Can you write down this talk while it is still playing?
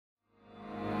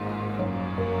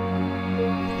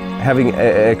having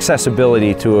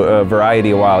accessibility to a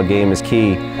variety of wild game is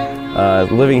key.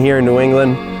 Living here in New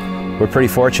England, we're pretty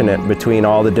fortunate between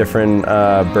all the different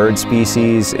bird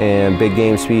species and big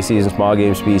game species and small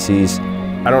game species.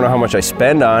 I don't know how much I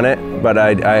spend on it, but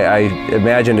I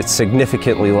imagine it's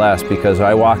significantly less because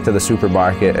I walk to the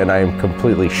supermarket and I'm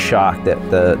completely shocked at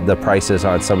the prices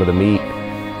on some of the meat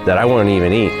that I won't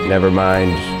even eat, never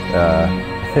mind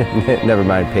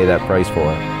pay that price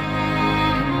for it.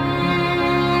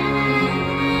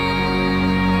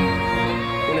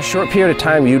 In a short period of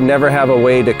time, you'd never have a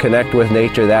way to connect with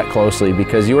nature that closely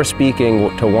because you are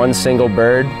speaking to one single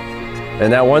bird,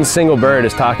 and that one single bird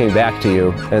is talking back to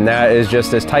you, and that is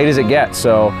just as tight as it gets.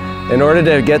 So in order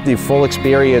to get the full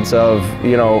experience of,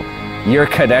 you know, your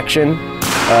connection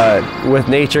with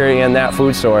nature and that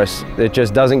food source, it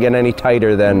just doesn't get any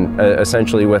tighter than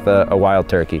essentially with a wild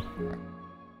turkey.